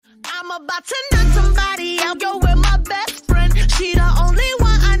I'm about to knock somebody out. Go with my best friend. She the only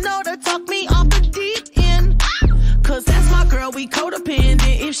one I know to talk me off the deep end. Cause that's my girl, we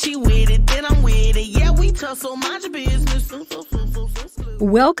codependent. If she with it, then I'm with it. Yeah, we tussle, mind your business.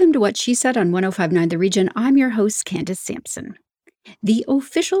 Welcome to What She Said on 105.9 The Region. I'm your host, Candace Sampson. The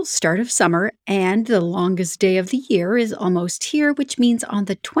official start of summer and the longest day of the year is almost here, which means on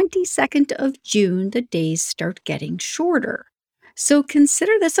the 22nd of June, the days start getting shorter. So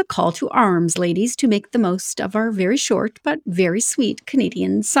consider this a call to arms, ladies, to make the most of our very short but very sweet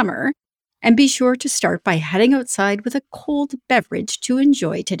Canadian summer. And be sure to start by heading outside with a cold beverage to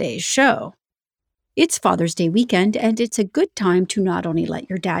enjoy today's show. It's Father's Day weekend, and it's a good time to not only let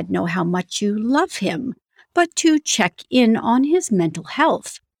your dad know how much you love him, but to check in on his mental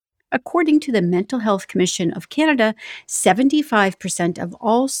health. According to the Mental Health Commission of Canada, 75% of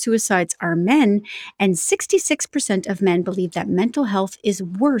all suicides are men, and 66% of men believe that mental health is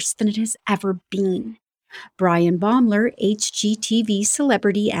worse than it has ever been. Bryan Baeumler, HGTV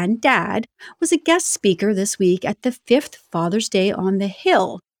celebrity and dad, was a guest speaker this week at the 5th Father's Day on the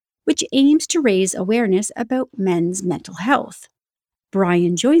Hill, which aims to raise awareness about men's mental health.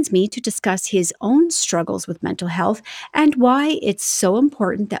 Bryan joins me to discuss his own struggles with mental health and why it's so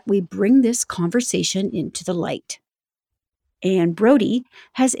important that we bring this conversation into the light. And Brodie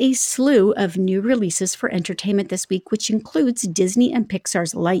has a slew of new releases for entertainment this week, which includes Disney and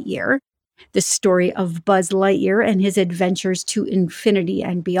Pixar's Lightyear, the story of Buzz Lightyear and his adventures to infinity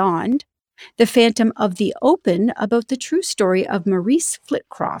and beyond, The Phantom of the Open about the true story of Maurice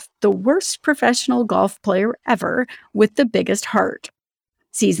Flitcroft, the worst professional golf player ever with the biggest heart.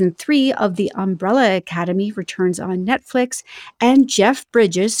 Season 3 of The Umbrella Academy returns on Netflix, and Jeff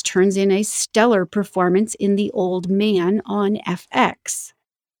Bridges turns in a stellar performance in The Old Man on FX.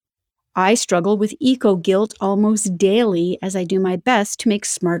 I struggle with eco-guilt almost daily as I do my best to make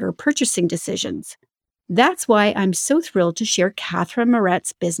smarter purchasing decisions. That's why I'm so thrilled to share Catherine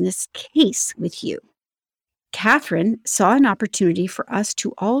Marot's business case with you. Catherine saw an opportunity for us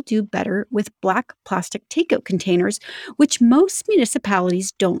to all do better with black plastic takeout containers, which most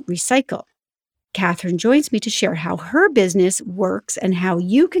municipalities don't recycle. Catherine joins me to share how her business works and how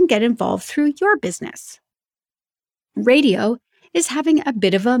you can get involved through your business. Radio is having a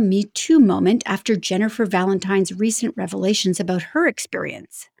bit of a metoo moment after Jennifer Valentyne's recent revelations about her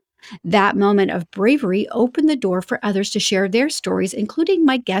experience. That moment of bravery opened the door for others to share their stories, including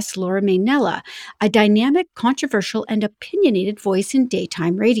my guest Laura Mainella, a dynamic, controversial, and opinionated voice in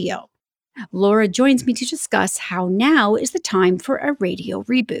daytime radio. Laura joins me to discuss how now is the time for a radio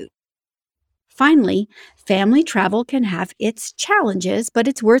reboot. Finally, family travel can have its challenges, but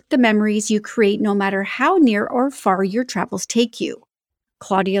it's worth the memories you create no matter how near or far your travels take you.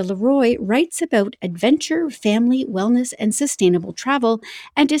 Claudia LaRoye writes about adventure, family, wellness, and sustainable travel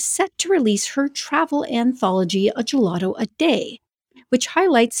and is set to release her travel anthology, A Gelato a Day, which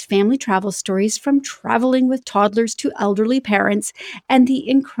highlights family travel stories from traveling with toddlers to elderly parents and the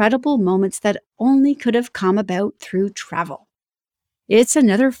incredible moments that only could have come about through travel. It's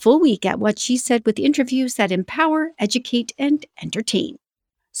another full week at What She Said with interviews that empower, educate, and entertain.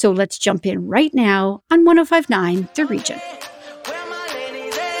 So let's jump in right now on 105.9 The Region.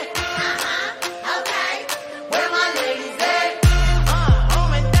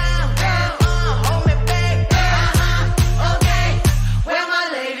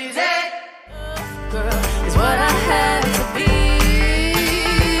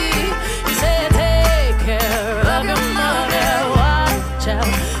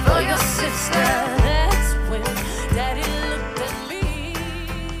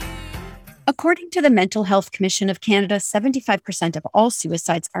 According to the Mental Health Commission of Canada, 75% of all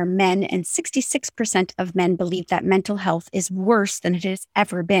suicides are men, and 66% of men believe that mental health is worse than it has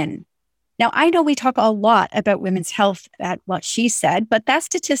ever been. Now, I know we talk a lot about women's health at What She Said, but that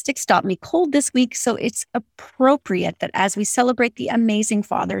statistic stopped me cold this week, so it's appropriate that as we celebrate the amazing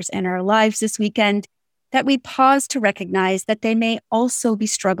fathers in our lives this weekend, that we pause to recognize that they may also be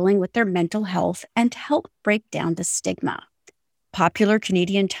struggling with their mental health and help break down the stigma. Popular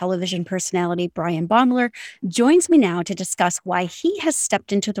Canadian television personality Bryan Baeumler joins me now to discuss why he has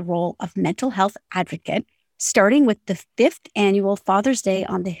stepped into the role of mental health advocate, starting with the 5th annual Father's Day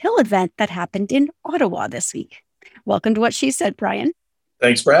on the Hill event that happened in Ottawa this week. Welcome to What She Said, Bryan.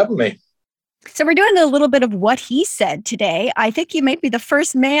 Thanks for having me. So we're doing a little bit of what he said today. I think you might be the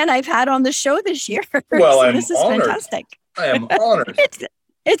first man I've had on the show this year. Well, so I'm this is honored. Fantastic. I am honored.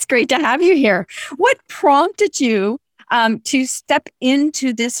 It's great to have you here. What prompted you to step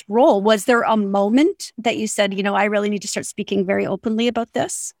into this role? Was there a moment that you said, I really need to start speaking very openly about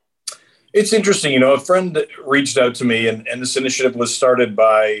this? It's interesting, a friend reached out to me, and this initiative was started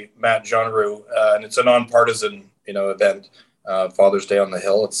by Matt Jeanroux, and it's a nonpartisan, event, Father's Day on the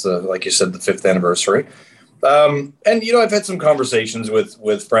Hill. It's, like you said, the 5th anniversary. And, I've had some conversations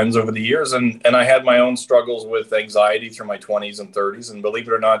with friends over the years, and I had my own struggles with anxiety through my 20s and 30s. And believe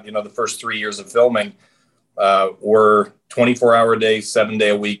it or not, the first 3 years of filming were 24-hour day, 7-day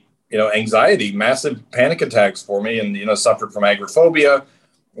a week, anxiety, massive panic attacks for me, and, suffered from agoraphobia.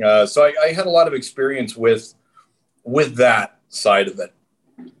 So I had a lot of experience with that side of it.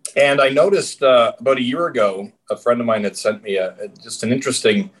 And I noticed about a year ago, a friend of mine had sent me just an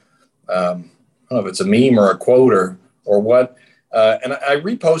interesting, I don't know if it's a meme or a quote or what. And I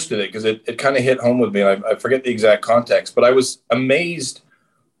reposted it because it kind of hit home with me. And I forget the exact context, but I was amazed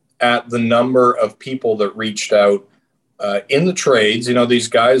at the number of people that reached out in the trades, these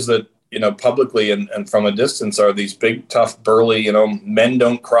guys that, publicly and from a distance are these big, tough, burly, men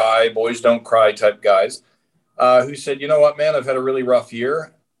don't cry, boys don't cry type guys who said, you know what, man, I've had a really rough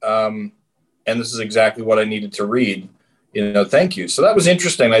year. And this is exactly what I needed to read. Thank you. So that was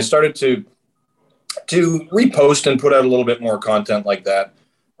interesting. I started to repost and put out a little bit more content like that.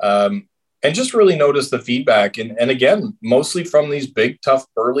 And just really notice the feedback. And again, mostly from these big, tough,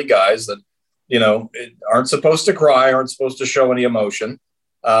 burly guys that, aren't supposed to cry, aren't supposed to show any emotion,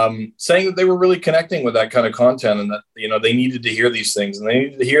 saying that they were really connecting with that kind of content and that, they needed to hear these things and they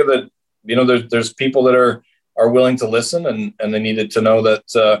needed to hear that, there's people that are willing to listen and they needed to know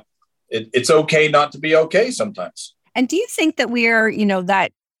that it's okay not to be okay sometimes. And do you think that we're,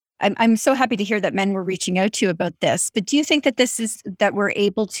 that I'm so happy to hear that men were reaching out to you about this, but do you think that that we're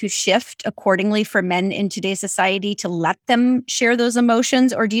able to shift accordingly for men in today's society to let them share those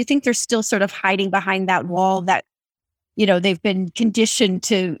emotions? Or do you think they're still sort of hiding behind that wall that, they've been conditioned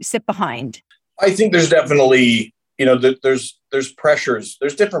to sit behind? I think there's definitely, there's pressures,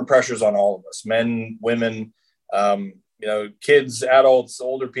 there's different pressures on all of us, men, women, kids, adults,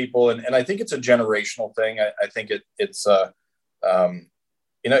 older people. And I think it's a generational thing. I think it's a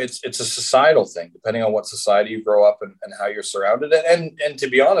societal thing, depending on what society you grow up and how you're surrounded. And to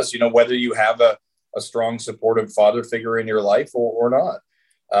be honest, whether you have a strong supportive father figure in your life or not.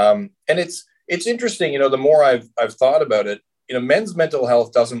 And it's interesting, the more I've thought about it, men's mental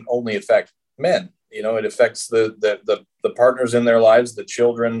health doesn't only affect men, it affects the partners in their lives, the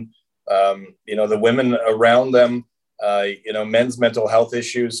children, the women around them. Men's mental health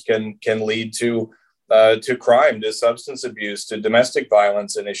issues can lead to crime, to substance abuse, to domestic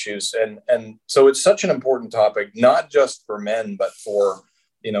violence and issues. And so it's such an important topic, not just for men, but for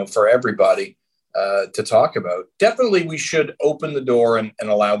everybody to talk about. Definitely we should open the door and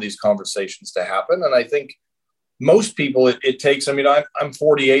allow these conversations to happen. And I think most people, it takes, I'm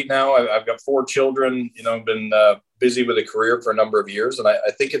 48 now. I've got 4 children, I've been busy with a career for a number of years. And I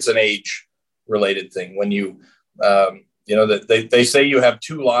think it's an age related thing when that they say you have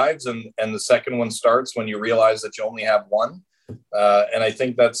 2 lives and the second one starts when you realize that you only have one. And I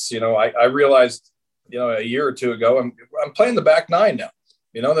think that's, I realized, a year or 2 ago, I'm playing the back 9 now,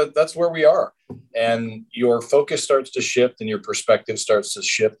 that's where we are. And your focus starts to shift and your perspective starts to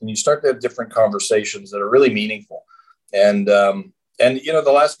shift and you start to have different conversations that are really meaningful. And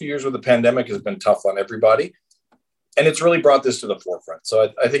the last few years with the pandemic has been tough on everybody. And it's really brought this to the forefront.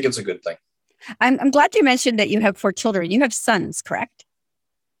 So I think it's a good thing. I'm glad you mentioned that you have 4 children. You have sons, correct?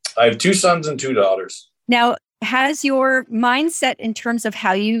 I have 2 sons and 2 daughters. Now, has your mindset in terms of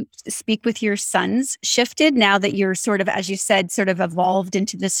how you speak with your sons shifted now that you're sort of, as you said, sort of evolved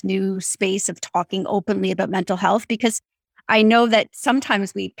into this new space of talking openly about mental health? Because I know that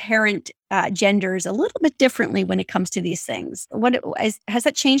sometimes we parent genders a little bit differently when it comes to these things. Has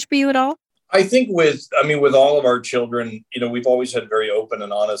that changed for you at all? I think with all of our children, we've always had very open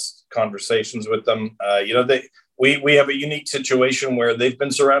and honest conversations with them. We have a unique situation where they've been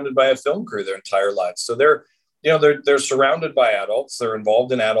surrounded by a film crew their entire lives. So they're surrounded by adults. They're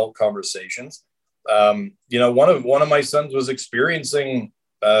involved in adult conversations. One of my sons was experiencing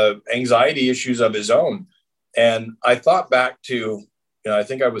anxiety issues of his own. And I thought back to, I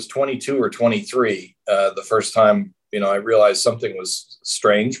think I was 22 or 23 the first time, I realized something was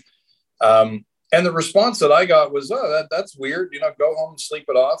strange. And the response that I got was, oh, that's weird. Go home, sleep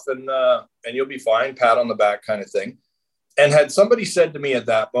it off and you'll be fine. Pat on the back kind of thing. And had somebody said to me at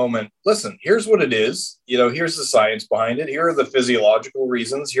that moment, listen, here's what it is. Here's the science behind it. Here are the physiological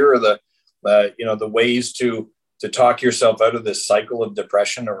reasons. Here are the ways to talk yourself out of this cycle of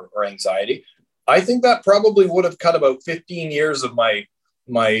depression or anxiety. I think that probably would have cut about 15 years of my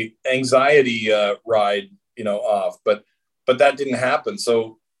anxiety ride, off, but that didn't happen.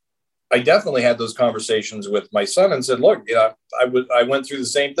 So I definitely had those conversations with my son and said, look, I went through the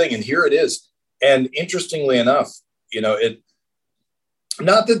same thing and here it is. And interestingly enough,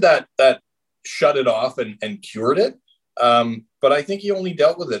 not that shut it off and cured it. But I think he only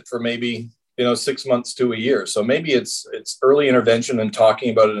dealt with it for maybe, 6 months to a year. So maybe it's early intervention and talking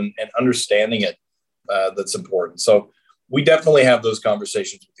about it and understanding it that's important. So we definitely have those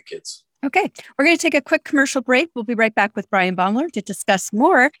conversations with the kids. Okay, we're going to take a quick commercial break. We'll be right back with Bryan Baeumler to discuss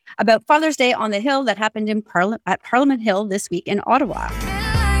more about Father's Day on the Hill that happened at Parliament Hill this week in Ottawa.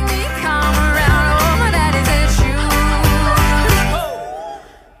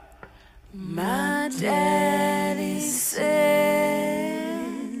 My daddy said.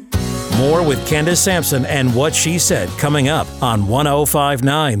 More with Candace Sampson and What She Said coming up on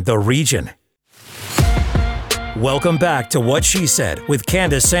 105.9 The Region. Welcome back to What She Said with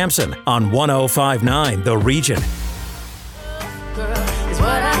Candace Sampson on 105.9 The Region. Girl, is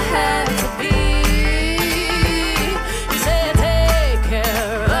what I had to be. You said take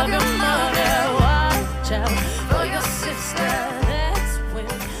care of your mother, watch out for your sister. That's when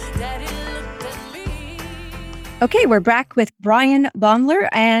Daddy looked at me. Okay, we're back with Bryan Baeumler.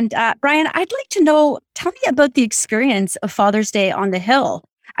 And Bryan, I'd like to know, tell me about the experience of Father's Day on the Hill.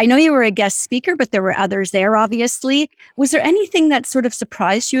 I know you were a guest speaker, but there were others there, obviously. Was there anything that sort of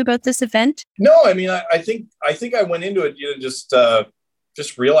surprised you about this event? No, I mean, I think I went into it,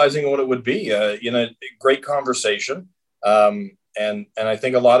 just realizing what it would be, great conversation. And I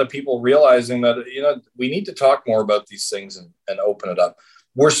think a lot of people realizing that, we need to talk more about these things and open it up.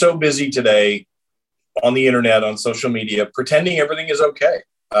 We're so busy today on the internet, on social media, pretending everything is okay.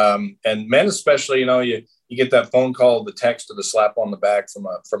 And men especially, you get that phone call, the text, or the slap on the back from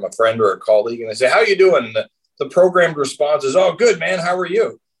a friend or a colleague, and they say, "How you doing?" And the programmed response is, "Oh, good, man. How are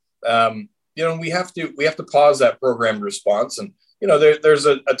you?" We have to pause that programmed response, and there's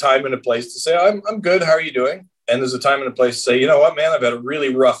a time and a place to say, "I'm good. How are you doing?" And there's a time and a place to say, "You know what, man? I've had a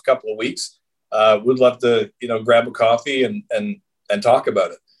really rough couple of weeks. Would love to grab a coffee and talk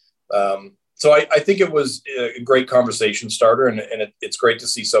about it." So I think it was a great conversation starter, and it's great to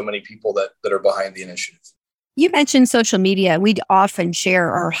see so many people that are behind the initiative. You mentioned social media. We'd often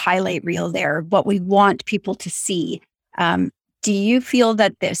share our highlight reel there, what we want people to see. Do you feel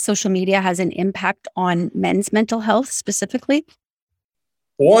that the social media has an impact on men's mental health specifically?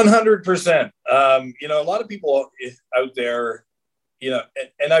 100%. A lot of people out there,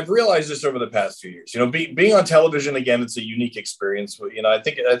 and I've realized this over the past few years, being on television, again, it's a unique experience. I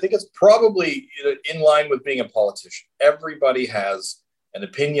think it's probably in line with being a politician. Everybody has an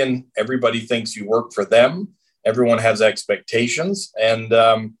opinion. Everybody thinks you work for them. Everyone has expectations. And,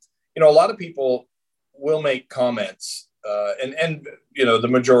 a lot of people will make comments and the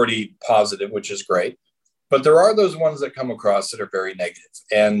majority positive, which is great. But there are those ones that come across that are very negative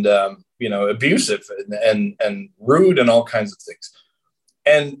and, abusive and rude and all kinds of things.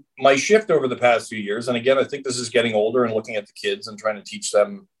 And my shift over the past few years, and again, I think this is getting older and looking at the kids and trying to teach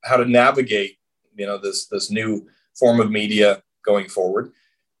them how to navigate, this new form of media going forward,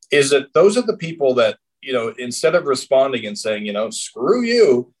 is that those are the people that, instead of responding and saying, screw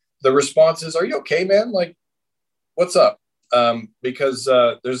you, the response is, are you okay, man? Like, what's up? Because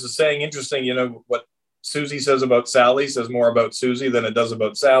there's a saying, interesting, what Susie says about Sally says more about Susie than it does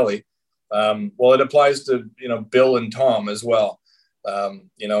about Sally. Well, it applies to, Bill and Tom as well.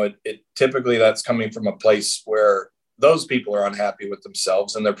 It typically that's coming from a place where those people are unhappy with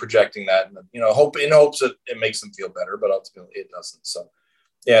themselves and they're projecting that, and, in hopes that it makes them feel better, but ultimately it doesn't. So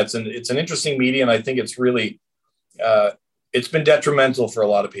yeah, it's an interesting media. And I think it's really, it's been detrimental for a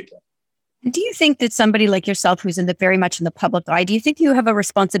lot of people. Do you think that somebody like yourself, who's very much in the public eye, do you think you have a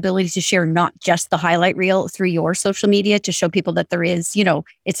responsibility to share not just the highlight reel through your social media to show people that there is,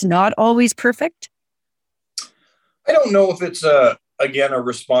 it's not always perfect? I don't know if it's again, a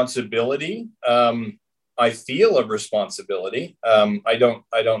responsibility. I feel a responsibility. I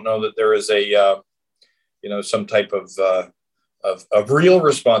don't know that there is a, some type of real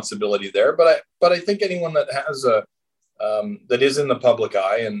responsibility there, but I think anyone that has that is in the public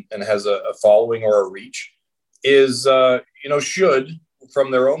eye and has a following or a reach is, should, from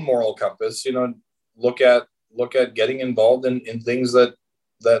their own moral compass, look at getting involved in things that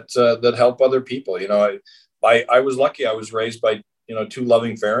help other people. I was lucky. I was raised by, two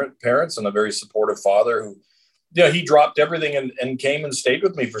loving parents and a very supportive father who, he dropped everything and came and stayed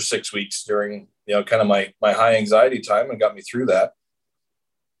with me for 6 weeks during, kind of my high anxiety time and got me through that.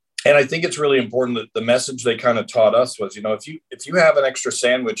 And I think it's really important that the message they kind of taught us was, if you have an extra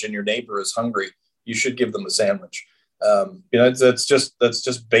sandwich and your neighbor is hungry, you should give them a sandwich. That's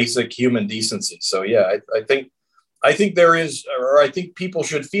just basic human decency. So yeah, I think I think there is, or I think people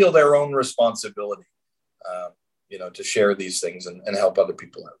should feel their own responsibility, to share these things and help other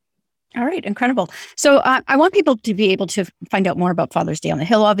people out. All right. Incredible. So I want people to be able to find out more about Father's Day on the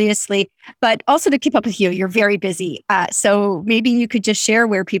Hill, obviously, but also to keep up with you. You're very busy. So maybe you could just share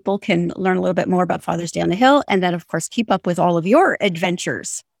where people can learn a little bit more about Father's Day on the Hill, and then, of course, keep up with all of your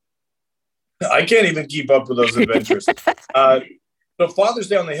adventures. I can't even keep up with those adventures. So Father's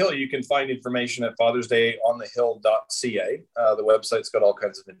Day on the Hill, you can find information at fathersdayonthehill.ca. The website's got all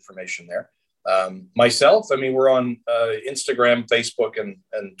kinds of information there. Myself, we're on Instagram, Facebook, and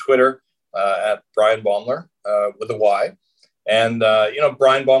Twitter at Bryan Baeumler with a Y, and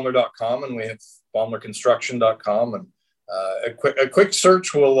BryanBaeumler.com, and we have BaeumlerConstruction.com, and a quick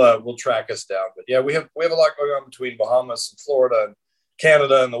search will track us down. But yeah, we have a lot going on between Bahamas and Florida and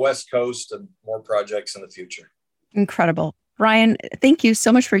Canada and the West Coast, and more projects in the future. Incredible. Bryan, thank you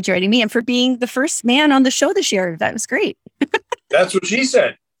so much for joining me and for being the first man on the show this year. That was great. That's what she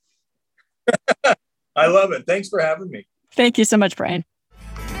said. I love it. Thanks for having me. Thank you so much, Bryan.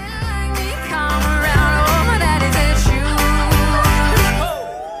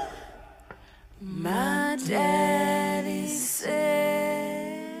 My daddy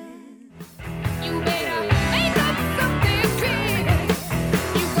said, you better make up something clear.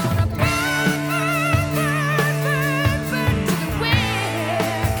 You gonna burn to the wick.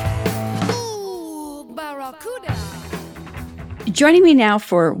 Ooh, barracuda. Joining me now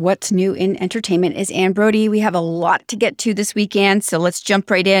for What's New in Entertainment is Brodie. We have a lot to get to this weekend, so let's jump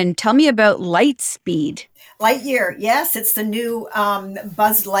right in. Tell me about Lightspeed. Lightyear, yes, it's the new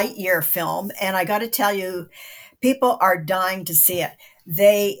Buzz Lightyear film, and I got to tell you, people are dying to see it.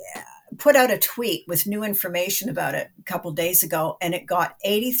 They put out a tweet with new information about it a couple days ago, and it got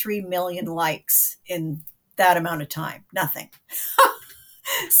 83 million likes in that amount of time. Nothing.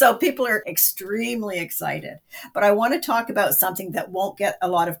 So people are extremely excited. But I want to talk about something that won't get a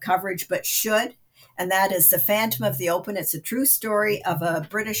lot of coverage, but should, and that is The Phantom of the Open. It's a true story of a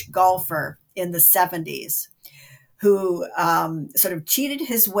British golfer in the 70s who sort of cheated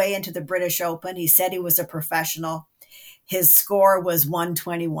his way into the British Open. He said he was a professional. His score was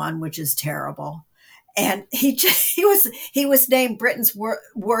 121, which is terrible. And he was named Britain's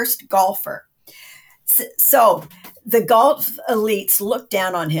worst golfer. So the golf elites looked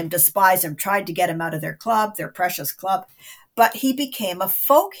down on him, despised him, tried to get him out of their club, their precious club. But he became a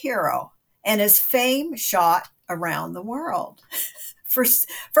folk hero, and his fame shot around the world.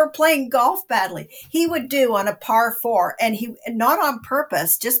 For playing golf badly. He would do on a par 4, and he, not on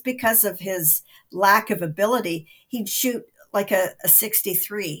purpose, just because of his lack of ability, he'd shoot like a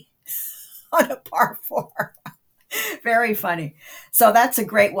 63 on a par 4. Very funny. So that's a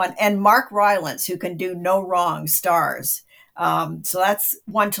great one. And Mark Rylance, who can do no wrong, stars. So that's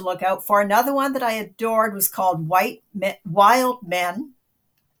one to look out for. Another one that I adored was called Wild Men.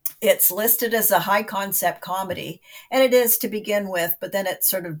 It's listed as a high concept comedy, and it is to begin with, but then it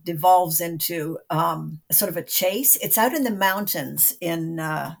sort of devolves into sort of a chase. It's out in the mountains in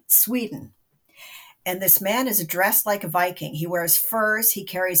Sweden. And this man is dressed like a Viking. He wears furs, he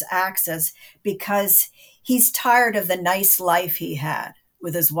carries axes because he's tired of the nice life he had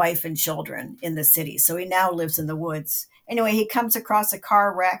with his wife and children in the city. So he now lives in the woods. Anyway, he comes across a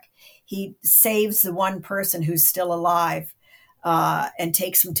car wreck. He saves the one person who's still alive. And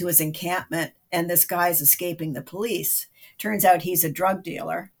takes him to his encampment, and this guy's escaping the police. Turns out he's a drug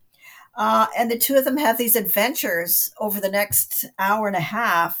dealer. And the two of them have these adventures over the next hour and a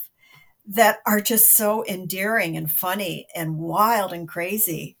half that are just so endearing and funny and wild and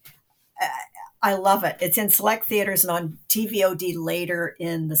crazy. I love it. It's in select theaters and on TVOD later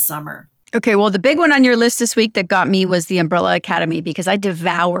in the summer. Okay, well, the big one on your list this week that got me was The Umbrella Academy, because I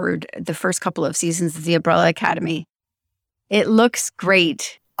devoured the first couple of seasons of The Umbrella Academy. It looks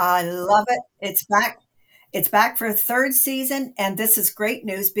great. I love it. It's back. It's back for a third season. And this is great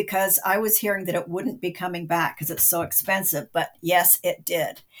news because I was hearing that it wouldn't be coming back because it's so expensive. But yes, it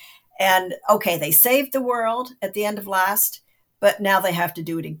did. And okay, they saved the world at the end of last, but now they have to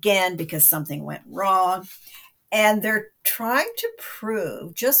do it again because something went wrong. And they're trying to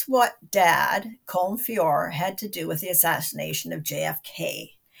prove just what Dad, Colm Feore, had to do with the assassination of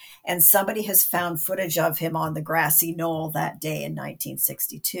JFK. And somebody has found footage of him on the grassy knoll that day in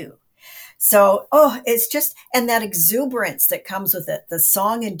 1962. So, it's just, and that exuberance that comes with it, the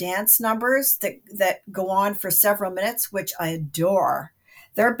song and dance numbers that go on for several minutes, which I adore.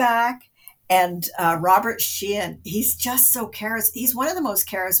 They're back. And Robert Sheehan, he's just so he's one of the most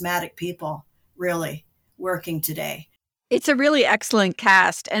charismatic people, really, working today. It's a really excellent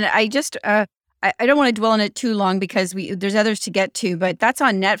cast. And I just, I don't want to dwell on it too long because there's others to get to, but that's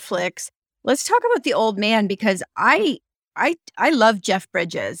on Netflix. Let's talk about the old man, because I love Jeff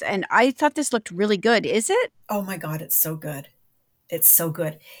Bridges, and I thought this looked really good. Is it? Oh my God, it's so good. It's so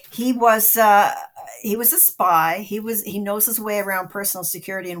good. He was a spy. He knows his way around personal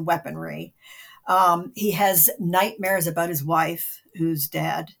security and weaponry. He has nightmares about his wife, who's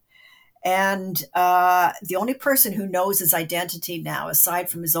dead. And the only person who knows his identity now, aside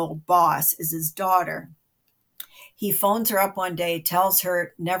from his old boss, is his daughter. He phones her up one day, tells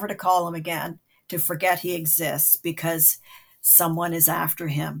her never to call him again, to forget he exists because someone is after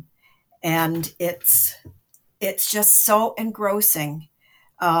him. And it's just so engrossing.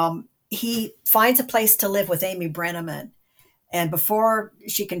 He finds a place to live with Amy Brenneman. And before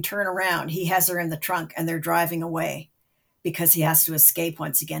she can turn around, he has her in the trunk and they're driving away because he has to escape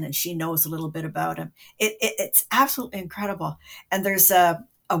once again. And she knows a little bit about him. It's absolutely incredible. And there's a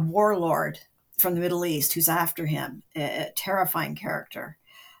warlord from the Middle East who's after him, a terrifying character.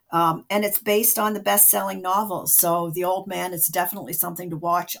 And it's based on the best-selling novels. So The Old Man is definitely something to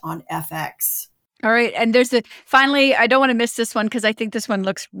watch on FX. All right. And finally, I don't want to miss this one because I think this one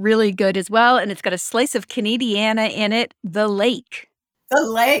looks really good as well. And it's got a slice of Canadiana in it, The Lake. The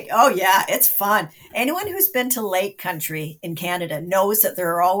Lake. Oh, yeah. It's fun. Anyone who's been to Lake Country in Canada knows that there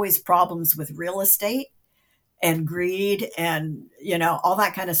are always problems with real estate and greed and, all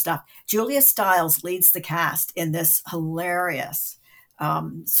that kind of stuff. Julia Stiles leads the cast in this hilarious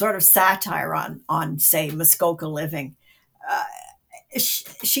sort of satire on, say, Muskoka living.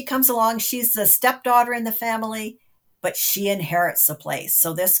 She comes along, she's the stepdaughter in the family, but she inherits the place.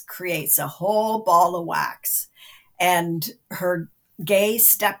 So this creates a whole ball of wax. And her gay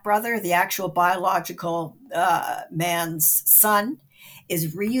stepbrother, the actual biological man's son,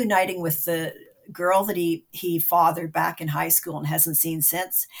 is reuniting with the girl that he fathered back in high school and hasn't seen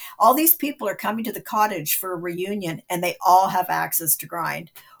since. All these people are coming to the cottage for a reunion, and they all have axes to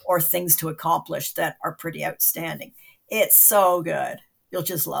grind or things to accomplish that are pretty outstanding. It's so good. You'll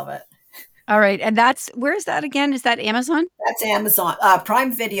just love it. All right. And where is that again? Is that Amazon? That's Amazon,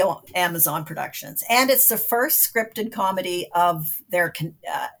 Prime Video, Amazon Productions. And it's the first scripted comedy of their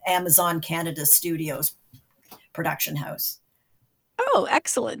Amazon Canada Studios production house. Oh,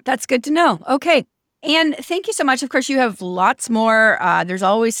 excellent. That's good to know. Okay. And thank you so much. Of course, you have lots more. There's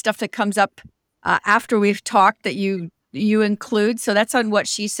always stuff that comes up after we've talked that you include. So that's on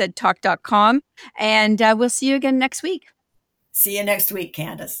whatshesaidtalk.com. And we'll see you again next week. See you next week,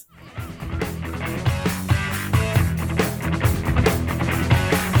 Candace.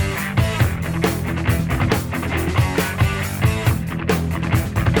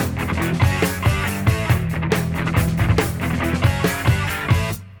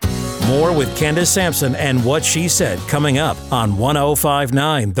 More with Candace Sampson and What She Said coming up on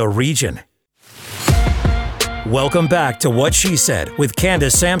 105.9 The Region. Welcome back to What She Said with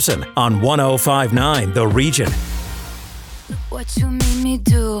Candace Sampson on 105.9 The Region. Look what you made me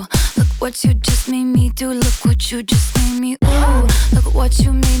do. Look what you just made me do. Look what you just made me. Ooh. Look what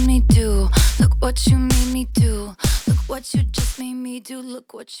you made me do. Look what you made me do. Look what you just made me do.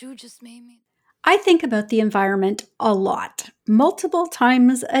 Look what you just made me do. I think about the environment a lot, multiple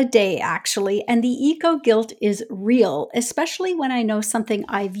times a day, actually, and the eco-guilt is real, especially when I know something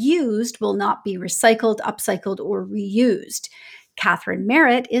I've used will not be recycled, upcycled, or reused. Catherine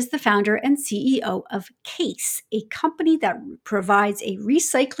Marot is the founder and CEO of CASE, a company that provides a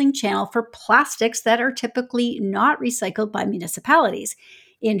recycling channel for plastics that are typically not recycled by municipalities.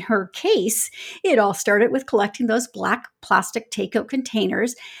 In her case, it all started with collecting those black plastic takeout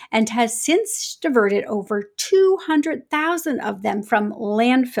containers and has since diverted over 200,000 of them from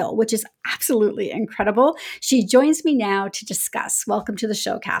landfill, which is absolutely incredible. She joins me now to discuss. Welcome to the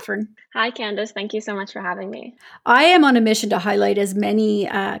show, Catherine. Hi, Candace. Thank you so much for having me. I am on a mission to highlight as many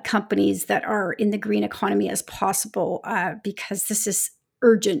companies that are in the green economy as possible because this is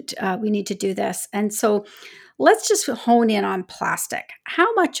urgent. We need to do this. And so let's just hone in on plastic.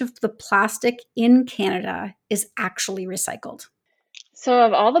 How much of the plastic in Canada is actually recycled? So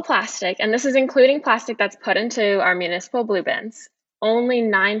of all the plastic, and this is including plastic that's put into our municipal blue bins, only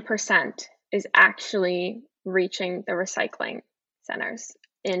 9% is actually reaching the recycling centers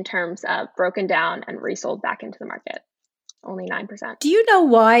in terms of broken down and resold back into the market. Only 9%. Do you know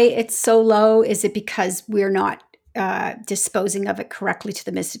why it's so low? Is it because we're not disposing of it correctly to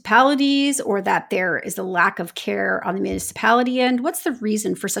the municipalities, or that there is a lack of care on the municipality end? What's the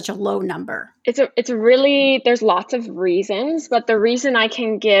reason for such a low number? It's really, there's lots of reasons, but the reason I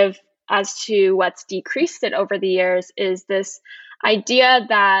can give as to what's decreased it over the years is this idea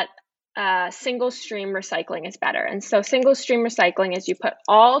that single stream recycling is better. And so single stream recycling is you put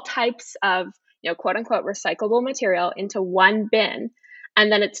all types of, quote unquote, recyclable material into one bin.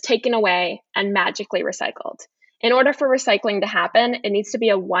 and then it's taken away and magically recycled. In order for recycling to happen, it needs to be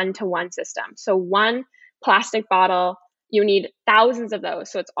a one-to-one system. So one plastic bottle, you need thousands of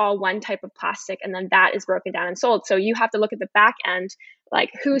those. So it's all one type of plastic, and then that is broken down and sold. So you have to look at the back end,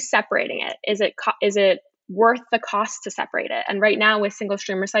 like who's separating it? Is it worth the cost to separate it? And right now with single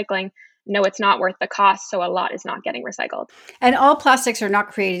stream recycling, no, it's not worth the cost. So a lot is not getting recycled. And all plastics are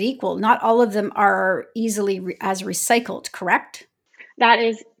not created equal. Not all of them are easily as recycled, correct? That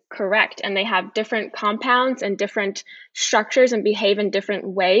is correct. And they have different compounds and different structures and behave in different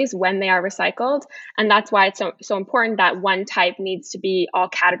ways when they are recycled. And that's why it's so important that one type needs to be all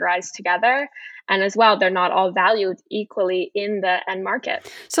categorized together. And as well, they're not all valued equally in the end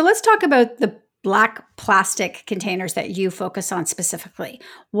market. So let's talk about the black plastic containers that you focus on specifically.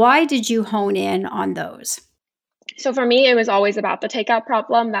 Why did you hone in on those? So for me, it was always about the takeout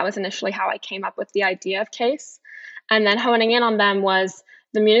problem. That was initially how I came up with the idea of CASE. And then honing in on them was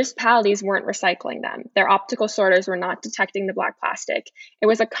the municipalities weren't recycling them. Their optical sorters were not detecting the black plastic. It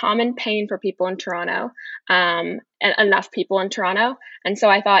was a common pain for people in Toronto, and enough people in Toronto. And so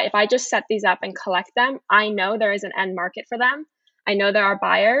I thought, if I just set these up and collect them, I know there is an end market for them. I know there are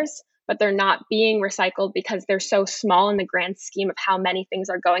buyers, but they're not being recycled because they're so small in the grand scheme of how many things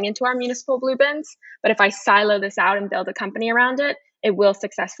are going into our municipal blue bins. But if I silo this out and build a company around it, it will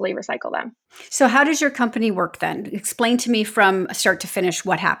successfully recycle them. So how does your company work then? Explain to me from start to finish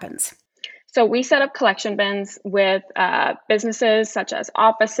what happens. So we set up collection bins with businesses such as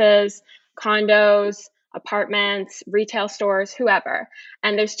offices, condos, apartments, retail stores, whoever.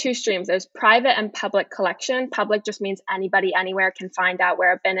 And there's two streams. There's private and public collection. Public just means anybody anywhere can find out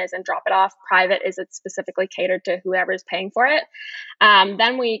where a bin is and drop it off. Private is it's specifically catered to whoever is paying for it.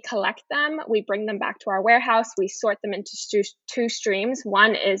 Then we collect them. We bring them back to our warehouse. We sort them into two streams.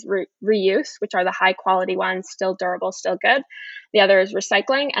 One is reuse, which are the high quality ones, still durable, still good. The other is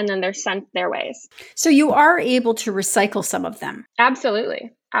recycling, and then they're sent their ways. So you are able to recycle some of them?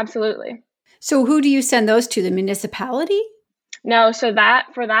 Absolutely. Absolutely. So who do you send those to? The municipality? No, so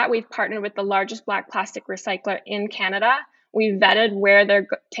for that, we've partnered with the largest black plastic recycler in Canada. We've vetted where they're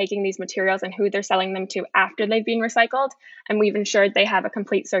taking these materials and who they're selling them to after they've been recycled. And we've ensured they have a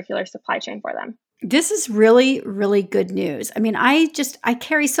complete circular supply chain for them. This is really, really good news. I mean, I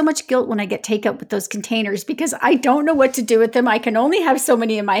carry so much guilt when I get takeout with those containers because I don't know what to do with them. I can only have so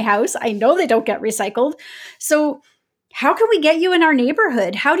many in my house. I know they don't get recycled. So how can we get you in our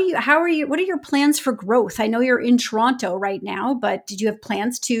neighborhood? what are your plans for growth? I know you're in Toronto right now, but did you have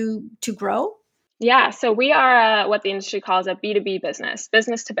plans to grow? Yeah, so we are what the industry calls a B2B business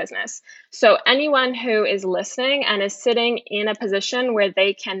to business. So anyone who is listening and is sitting in a position where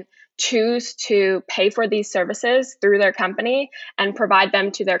they can choose to pay for these services through their company and provide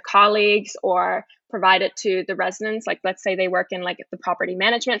them to their colleagues or provide it to the residents, like let's say they work in like the property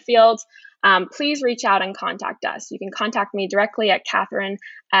management field, please reach out and contact us. You can contact me directly at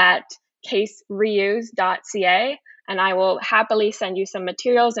Catherine@casereuse.ca, and I will happily send you some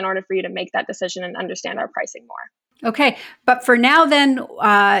materials in order for you to make that decision and understand our pricing more. Okay, but for now then,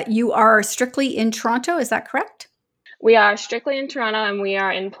 you are strictly in Toronto, is that correct? We are strictly in Toronto, and we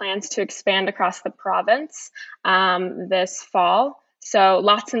are in plans to expand across the province this fall. So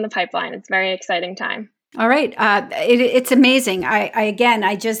lots in the pipeline. It's a very exciting time. All right. It's amazing. I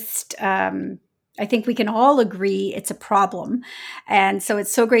think we can all agree it's a problem. And so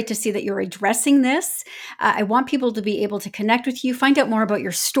it's so great to see that you're addressing this. I want people to be able to connect with you, find out more about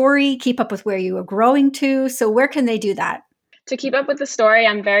your story, keep up with where you are growing to. So where can they do that? To keep up with the story,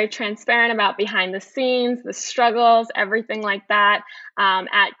 I'm very transparent about behind the scenes, the struggles, everything like that,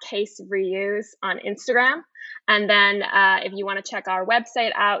 at Case Reuse on Instagram. And then if you want to check our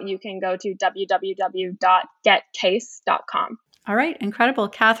website out, you can go to www.getcase.com. All right. Incredible.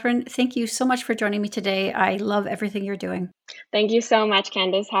 Catherine, thank you so much for joining me today. I love everything you're doing. Thank you so much,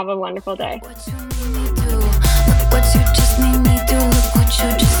 Candace. Have a wonderful day. What you just made me do. Look what you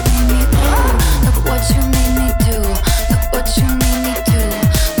just made me do. Look what you made me do. Look what you made me do.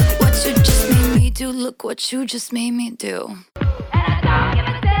 Look what you just made me do. Look what you just made me do.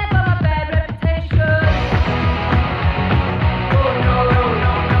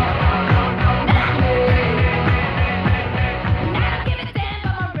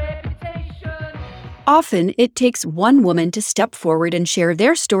 Often, it takes one woman to step forward and share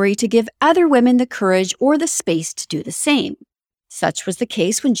their story to give other women the courage or the space to do the same. Such was the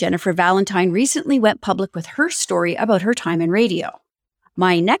case when Jennifer Valentyne recently went public with her story about her time in radio.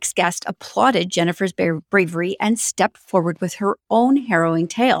 My next guest applauded Jennifer's bravery and stepped forward with her own harrowing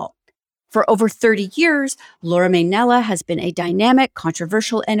tale. For over 30 years, Laura Mainella has been a dynamic,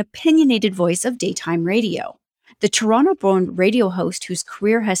 controversial, and opinionated voice of daytime radio. The Toronto-born radio host, whose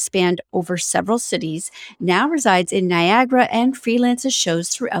career has spanned over several cities, now resides in Niagara and freelances shows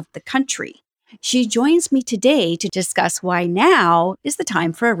throughout the country. She joins me today to discuss why now is the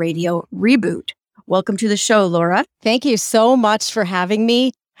time for a radio reboot. Welcome to the show, Laura. Thank you so much for having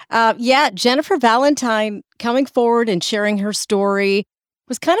me. Jennifer Valentyne coming forward and sharing her story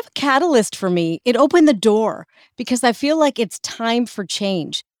was kind of a catalyst for me. It opened the door because I feel like it's time for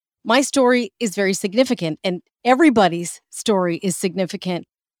change. My story is very significant and everybody's story is significant.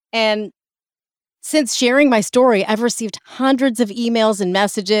 And since sharing my story, I've received hundreds of emails and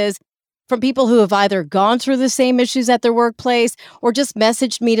messages from people who have either gone through the same issues at their workplace or just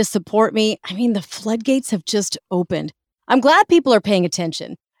messaged me to support me. I mean, the floodgates have just opened. I'm glad people are paying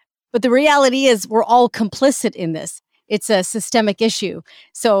attention, but the reality is we're all complicit in this. It's a systemic issue.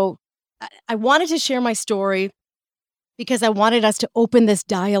 So I wanted to share my story because I wanted us to open this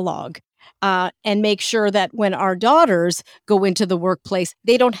dialogue and make sure that when our daughters go into the workplace,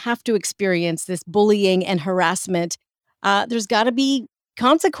 they don't have to experience this bullying and harassment. There's got to be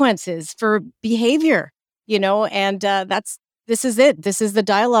consequences for behavior, and this is it. This is the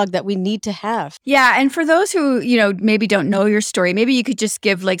dialogue that we need to have. Yeah. And for those who, maybe don't know your story, maybe you could just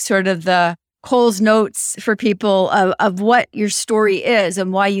give like sort of the Cole's notes for people of what your story is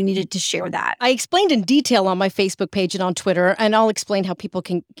and why you needed to share that. I explained in detail on my Facebook page and on Twitter, and I'll explain how people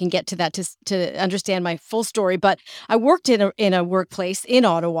can get to that to understand my full story. But I worked in a workplace in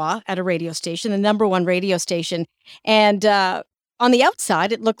Ottawa at a radio station, the number one radio station. And on the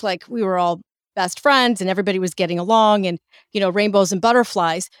outside, it looked like we were all best friends and everybody was getting along and, rainbows and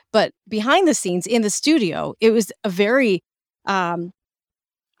butterflies. But behind the scenes in the studio, it was a very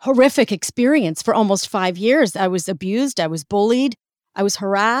horrific experience for almost 5 years. I was abused, I was bullied, I was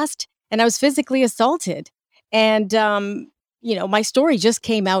harassed, and I was physically assaulted. And, my story just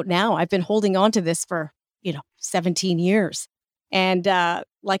came out now. I've been holding on to this for, 17 years. And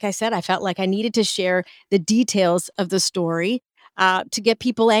like I said, I felt like I needed to share the details of the story to get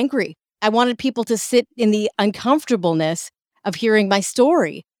people angry. I wanted people to sit in the uncomfortableness of hearing my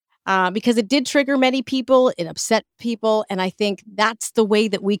story. Because it did trigger many people, it upset people, and I think that's the way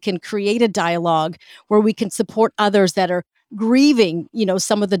that we can create a dialogue where we can support others that are grieving,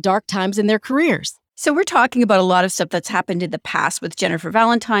 some of the dark times in their careers. So we're talking about a lot of stuff that's happened in the past with Jennifer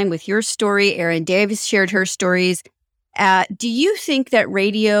Valentyne, with your story. Erin Davis shared her stories. Do you think that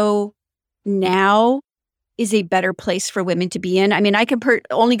radio now is a better place for women to be in? I mean, I can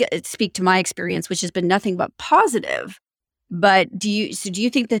only speak to my experience, which has been nothing but positive. But do you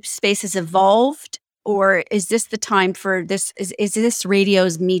think the space has evolved, or is this the time for this? Is this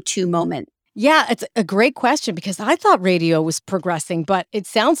radio's Me Too moment? Yeah, it's a great question because I thought radio was progressing, but it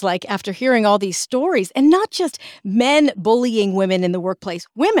sounds like after hearing all these stories, and not just men bullying women in the workplace,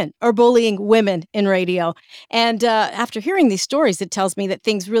 women are bullying women in radio. And after hearing these stories, it tells me that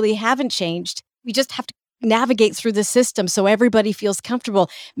things really haven't changed. We just have to navigate through the system so everybody feels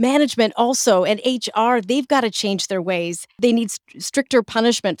comfortable. Management also and HR, they've got to change their ways. They need stricter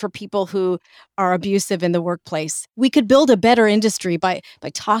punishment for people who are abusive in the workplace. We could build a better industry by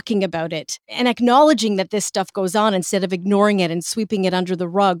talking about it and acknowledging that this stuff goes on instead of ignoring it and sweeping it under the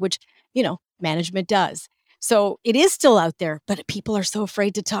rug, which, management does. So it is still out there, but people are so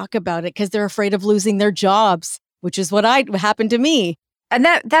afraid to talk about it because they're afraid of losing their jobs, which is what happened to me. And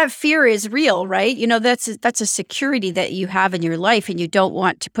that fear is real, right? That's a security that you have in your life and you don't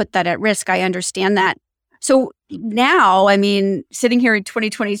want to put that at risk. I understand that. So now, I mean, sitting here in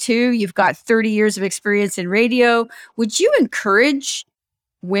 2022, you've got 30 years of experience in radio. Would you encourage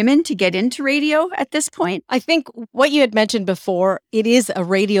women to get into radio at this point? I think what you had mentioned before, it is a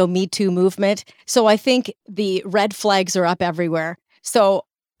radio Me Too movement. So I think the red flags are up everywhere. So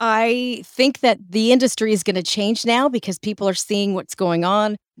I think that the industry is going to change now because people are seeing what's going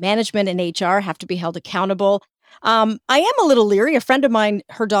on. Management and HR have to be held accountable. I am a little leery. A friend of mine,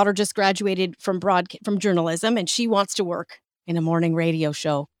 her daughter just graduated from journalism, and she wants to work in a morning radio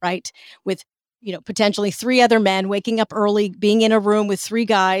show, right? With, potentially 3 other men waking up early, being in a room with 3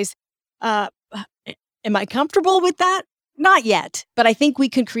 guys. Am I comfortable with that? Not yet, but I think we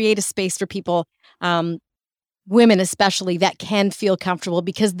can create a space for people, women especially, that can feel comfortable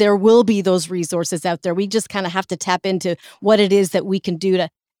because there will be those resources out there. We just kind of have to tap into what it is that we can do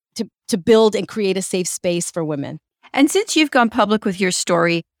to build and create a safe space for women. And since you've gone public with your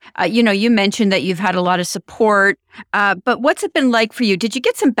story, you mentioned that you've had a lot of support, but what's it been like for you? Did you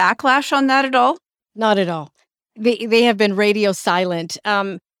get some backlash on that at all? Not at all. They have been radio silent.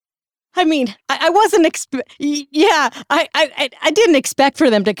 I mean, I wasn't I didn't expect for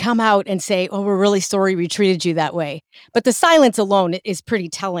them to come out and say, "Oh, we're really sorry we treated you that way." But the silence alone is pretty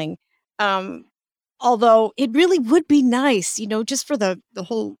telling. Although it really would be nice, just for the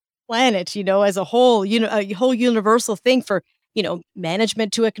whole planet, as a whole, a whole universal thing for,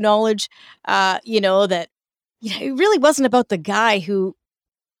 management to acknowledge, that, it really wasn't about the guy who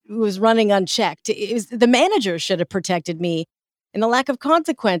was running unchecked. It was the manager should have protected me, and the lack of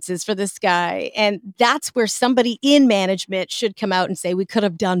consequences for this guy. And that's where somebody in management should come out and say, we could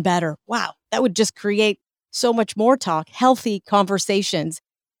have done better. Wow. That would just create so much more talk, healthy conversations.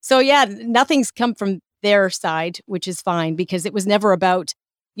 So yeah, nothing's come from their side, which is fine, because it was never about,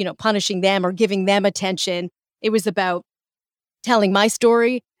 punishing them or giving them attention. It was about telling my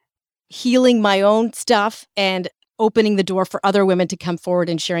story, healing my own stuff, and opening the door for other women to come forward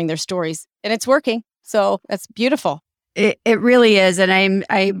and sharing their stories. And it's working. So that's beautiful. It really is. And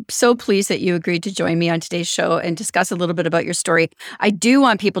I'm so pleased that you agreed to join me on today's show and discuss a little bit about your story. I do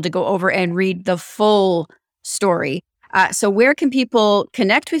want people to go over and read the full story. So where can people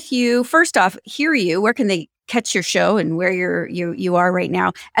connect with you? First off, hear you. Where can they catch your show and where you are right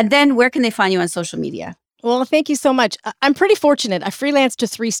now? And then where can they find you on social media? Well, thank you so much. I'm pretty fortunate. I freelanced to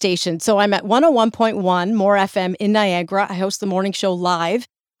 3 stations. So I'm at 101.1 More FM in Niagara. I host the morning show live.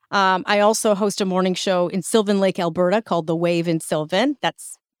 I also host a morning show in Sylvan Lake, Alberta called The Wave in Sylvan.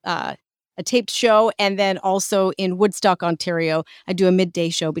 That's a taped show. And then also in Woodstock, Ontario, I do a midday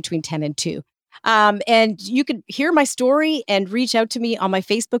show between 10 and 2. And you can hear my story and reach out to me on my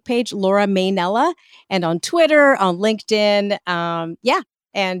Facebook page, Laura Mainella, and on Twitter, on LinkedIn.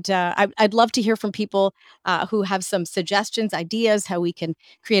 And I'd love to hear from people who have some suggestions, ideas, how we can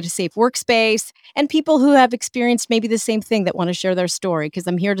create a safe workspace, and people who have experienced maybe the same thing that want to share their story, because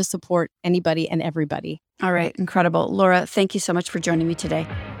I'm here to support anybody and everybody. All right. Incredible. Laura, thank you so much for joining me today.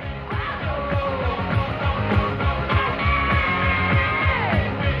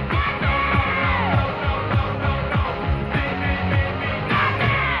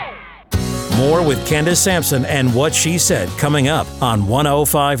 More with Candace Sampson and What She Said coming up on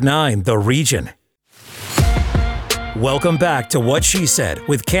 105.9 The Region. Welcome back to What She Said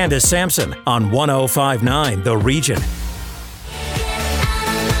with Candace Sampson on 105.9 The Region.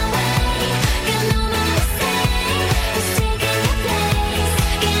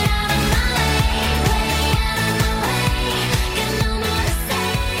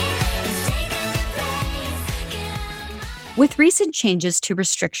 With recent changes to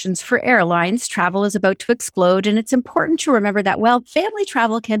restrictions for airlines, travel is about to explode, and it's important to remember that while family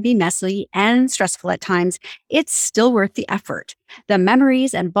travel can be messy and stressful at times, it's still worth the effort. The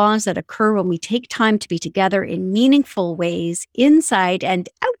memories and bonds that occur when we take time to be together in meaningful ways inside and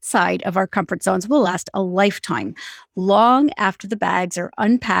outside of our comfort zones will last a lifetime, long after the bags are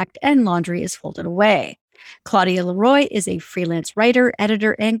unpacked and laundry is folded away. Claudia LaRoye is a freelance writer,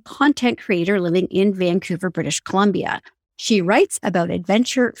 editor, and content creator living in Vancouver, British Columbia. She writes about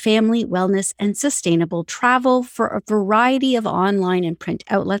adventure, family, wellness, and sustainable travel for a variety of online and print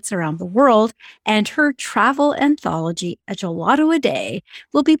outlets around the world, and her travel anthology, A Gelato a Day,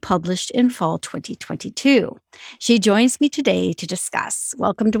 will be published in fall 2022. She joins me today to discuss.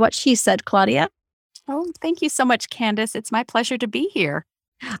 Welcome to What She Said, Claudia. Oh, thank you so much, Candace. It's my pleasure to be here.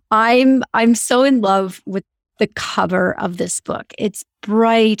 I'm so in love with the cover of this book. It's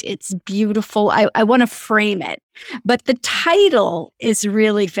bright, it's beautiful. I want to frame it. But the title is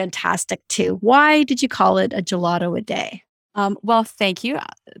really fantastic too. Why did you call it A Gelato a Day? Well, thank you.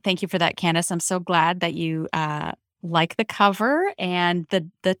 Thank you for that, Candace. I'm so glad that you like the cover and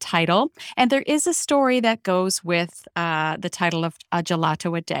the title. And there is a story that goes with the title of A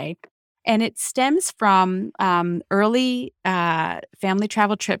Gelato a Day. And it stems from early family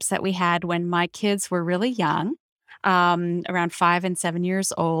travel trips that we had when my kids were really young, around 5 and 7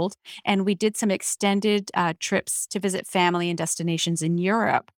 years old. And we did some extended trips to visit family and destinations in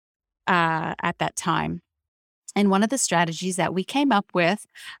Europe at that time. And one of the strategies that we came up with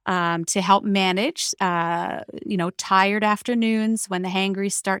to help manage, tired afternoons when the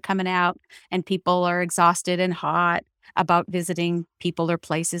hangries start coming out and people are exhausted and hot about visiting people or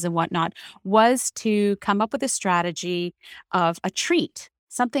places and whatnot, was to come up with a strategy of a treat,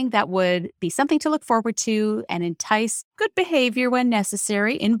 something that would be something to look forward to and entice good behavior when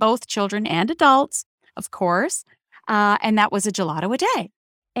necessary in both children and adults, of course. And that was a gelato a day.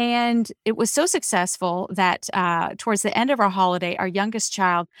 And it was so successful that towards the end of our holiday, our youngest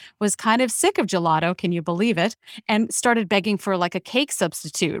child was kind of sick of gelato, can you believe it, and started begging for like a cake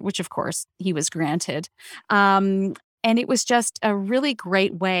substitute, which of course he was granted. And it was just a really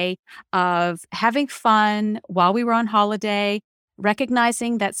great way of having fun while we were on holiday,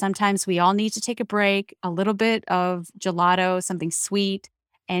 recognizing that sometimes we all need to take a break, a little bit of gelato, something sweet,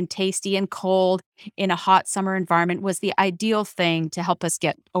 and tasty and cold in a hot summer environment was the ideal thing to help us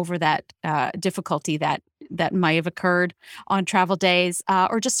get over that difficulty that might have occurred on travel days,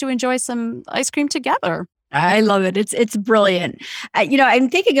 or just to enjoy some ice cream together. I love it. It's brilliant. I'm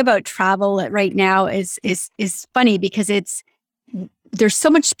thinking about travel right now is funny because there's so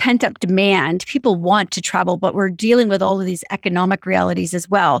much pent up demand. People want to travel, but we're dealing with all of these economic realities as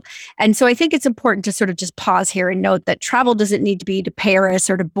well. And so I think it's important to sort of just pause here and note that travel doesn't need to be to Paris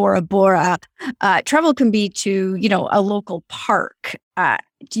or to Bora Bora. Travel can be to, a local park.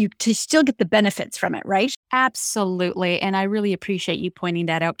 To still get the benefits from it, right? Absolutely. And I really appreciate you pointing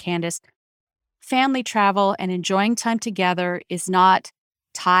that out, Candace. Family travel and enjoying time together is not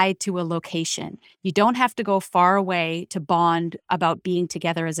tied to a location. You don't have to go far away to bond about being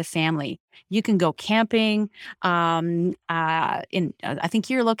together as a family. You can go camping. I think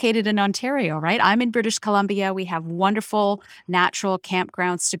you're located in Ontario, right? I'm in British Columbia. We have wonderful natural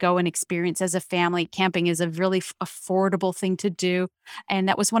campgrounds to go and experience as a family. Camping is a really affordable thing to do. And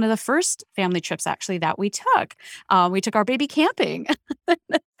that was one of the first family trips actually that we took. We took our baby camping.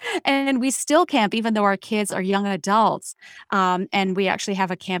 And we still camp even though our kids are young adults. And we actually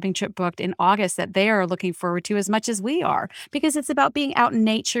have a camping trip booked in August that they are looking forward to as much as we are, because it's about being out in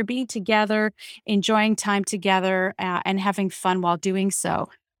nature, being together, enjoying time together, and having fun while doing so.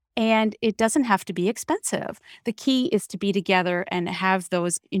 And it doesn't have to be expensive. The key is to be together and have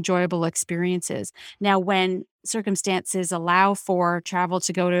those enjoyable experiences. Now, when circumstances allow for travel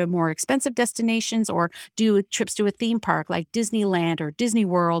to go to more expensive destinations or do trips to a theme park like Disneyland or Disney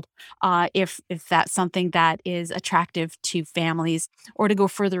World, if that's something that is attractive to families, or to go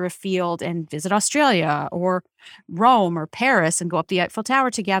further afield and visit Australia or Rome or Paris and go up the Eiffel Tower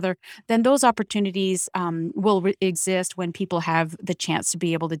together, then those opportunities will exist when people have the chance to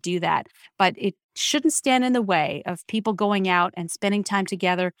be able to do that. But it shouldn't stand in the way of people going out and spending time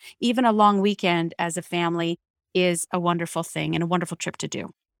together. Even a long weekend as a family is a wonderful thing and a wonderful trip to do.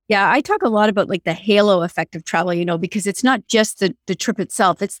 Yeah, I talk a lot about like the halo effect of travel, because it's not just the trip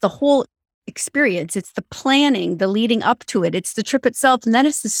itself, it's the whole experience. It's the planning, the leading up to it. It's the trip itself. And then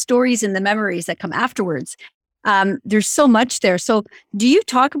it's the stories and the memories that come afterwards. There's so much there. So do you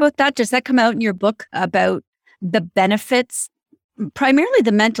talk about that? Does that come out in your book about the benefits, primarily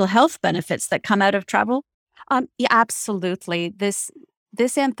the mental health benefits that come out of travel? Yeah, absolutely.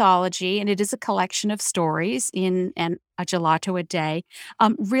 This anthology, and it is a collection of stories in a gelato a day,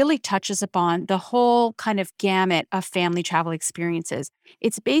 really touches upon the whole kind of gamut of family travel experiences.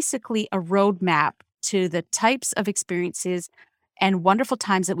 It's basically a roadmap to the types of experiences and wonderful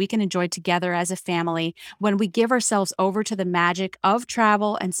times that we can enjoy together as a family when we give ourselves over to the magic of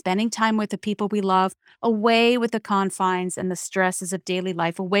travel and spending time with the people we love, away with the confines and the stresses of daily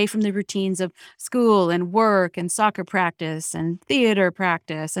life, away from the routines of school and work and soccer practice and theater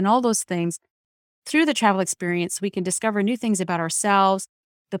practice and all those things. Through the travel experience, we can discover new things about ourselves,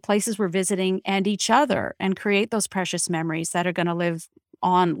 the places we're visiting, and each other, and create those precious memories that are going to live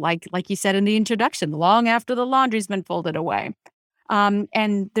on, like you said in the introduction, long after the laundry's been folded away.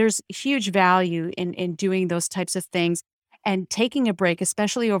 And there's huge value in doing those types of things and taking a break,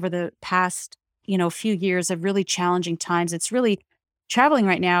 especially over the past, few years of really challenging times. It's really traveling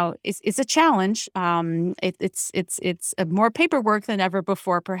right now is a challenge. It's more paperwork than ever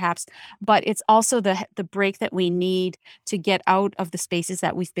before, perhaps, but it's also the break that we need to get out of the spaces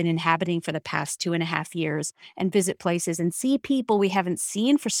that we've been inhabiting for the past 2.5 years and visit places and see people we haven't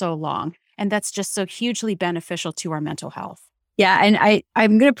seen for so long. And that's just so hugely beneficial to our mental health. Yeah. And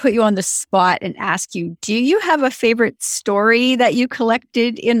I'm going to put you on the spot and ask you, do you have a favorite story that you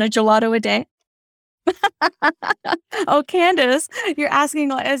collected in a gelato a day? Oh, Candace, you're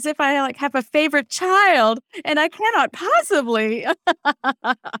asking as if I have a favorite child, and I cannot possibly.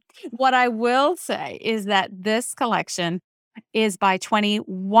 What I will say is that this collection is by 20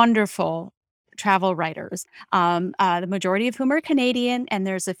 wonderful travel writers, the majority of whom are Canadian, and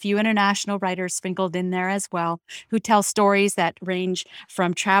there's a few international writers sprinkled in there as well, who tell stories that range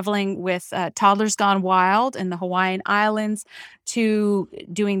from traveling with toddlers gone wild in the Hawaiian Islands to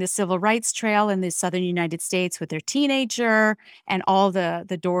doing the Civil Rights Trail in the southern United States with their teenager, and all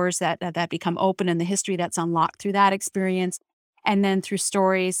the doors that become open and the history that's unlocked through that experience. And then through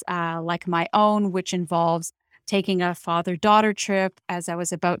stories like my own, which involves taking a father-daughter trip as I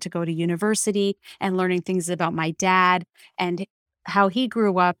was about to go to university and learning things about my dad and how he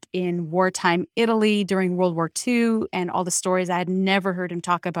grew up in wartime Italy during World War II, and all the stories I had never heard him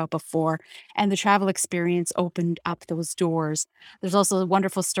talk about before. And the travel experience opened up those doors. There's also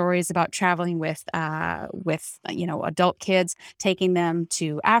wonderful stories about traveling with adult kids, taking them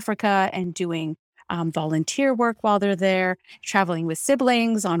to Africa and doing volunteer work while they're there, traveling with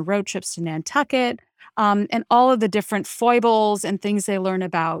siblings on road trips to Nantucket, and all of the different foibles and things they learn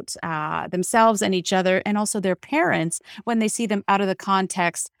about themselves and each other, and also their parents when they see them out of the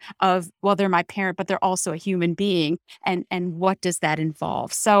context of, well, they're my parent, but they're also a human being, and what does that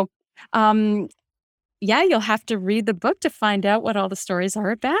involve? So, yeah, you'll have to read the book to find out what all the stories are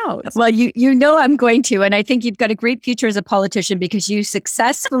about. Well, you know I'm going to, and I think you've got a great future as a politician because you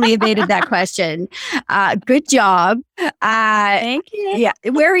successfully evaded that question. Good job. Thank you. Yeah.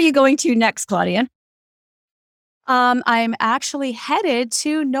 Where are you going to next, Claudia? I'm actually headed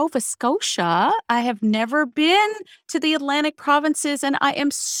to Nova Scotia. I have never been to the Atlantic provinces, and I am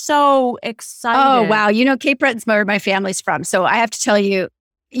so excited. Oh, wow. You know, Cape Breton's where my family's from. So I have to tell you,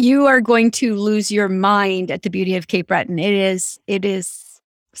 you are going to lose your mind at the beauty of Cape Breton. It is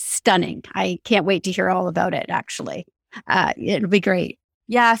stunning. I can't wait to hear all about it, actually. It'll be great.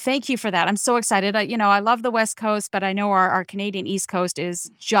 Yeah, thank you for that. I'm so excited. I love the West Coast, but I know our Canadian East Coast is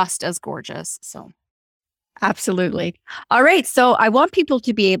just as gorgeous. So. Absolutely. All right. So I want people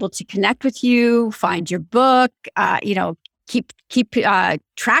to be able to connect with you, find your book, keep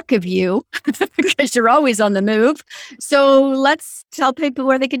track of you because you're always on the move. So let's tell people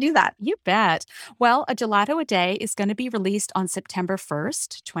where they can do that. You bet. Well, A Gelato a Day is going to be released on September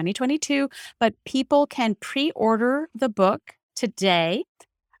 1st, 2022, but people can pre-order the book today.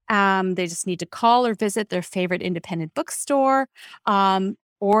 They just need to call or visit their favorite independent bookstore.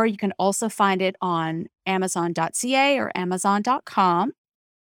 Or you can also find it on Amazon.ca or Amazon.com.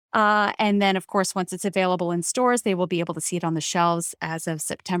 And then, of course, once it's available in stores, they will be able to see it on the shelves as of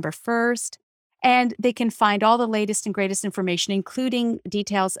September 1st. And they can find all the latest and greatest information, including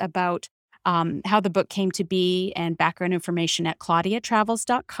details about how the book came to be and background information at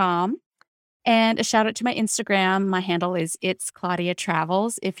ClaudiaTravels.com. And a shout out to my Instagram. My handle is It's Claudia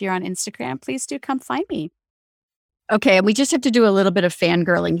Travels. If you're on Instagram, please do come find me. Okay, and we just have to do a little bit of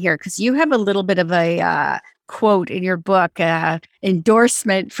fangirling here because you have a little bit of a quote in your book,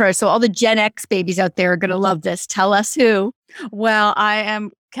 endorsement so all the Gen X babies out there are going to love this. Tell us who. Well,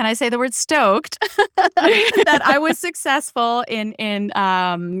 can I say the word stoked that I was successful in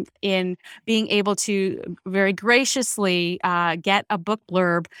being able to very graciously get a book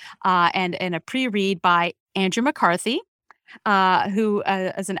blurb and a pre-read by Andrew McCarthy. Who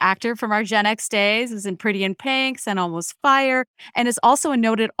is an actor from our Gen X days, is in Pretty in Pinks and Almost Fire, and is also a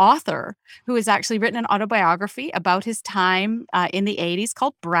noted author who has actually written an autobiography about his time in the 80s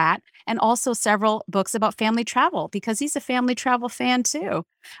called Brat, and also several books about family travel because he's a family travel fan too.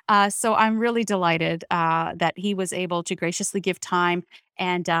 So I'm really delighted that he was able to graciously give time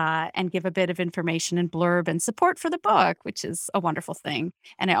and give a bit of information and blurb and support for the book, which is a wonderful thing.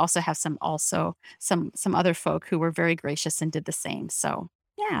 And I also have some other folk who were very gracious and did the same. So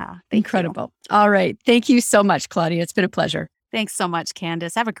yeah, incredible. All right. Thank you so much, Claudia. It's been a pleasure. Thanks so much,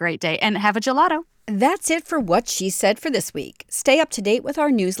 Candace. Have a great day and have a gelato. That's it for What She Said for this week. Stay up to date with our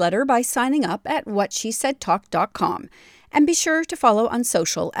newsletter by signing up at whatshesaidtalk.com. And be sure to follow on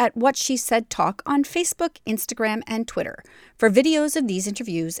social at What She Said Talk on Facebook, Instagram, and Twitter for videos of these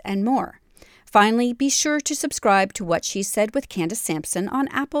interviews and more. Finally, be sure to subscribe to What She Said with Candace Sampson on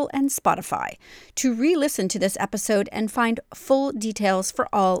Apple and Spotify to re-listen to this episode and find full details for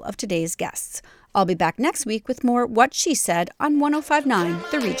all of today's guests. I'll be back next week with more What She Said on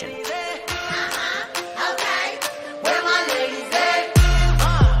 105.9 The Region.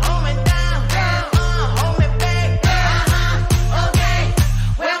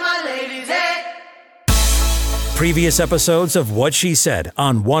 Previous episodes of What She Said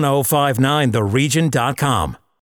on 1059theregion.com.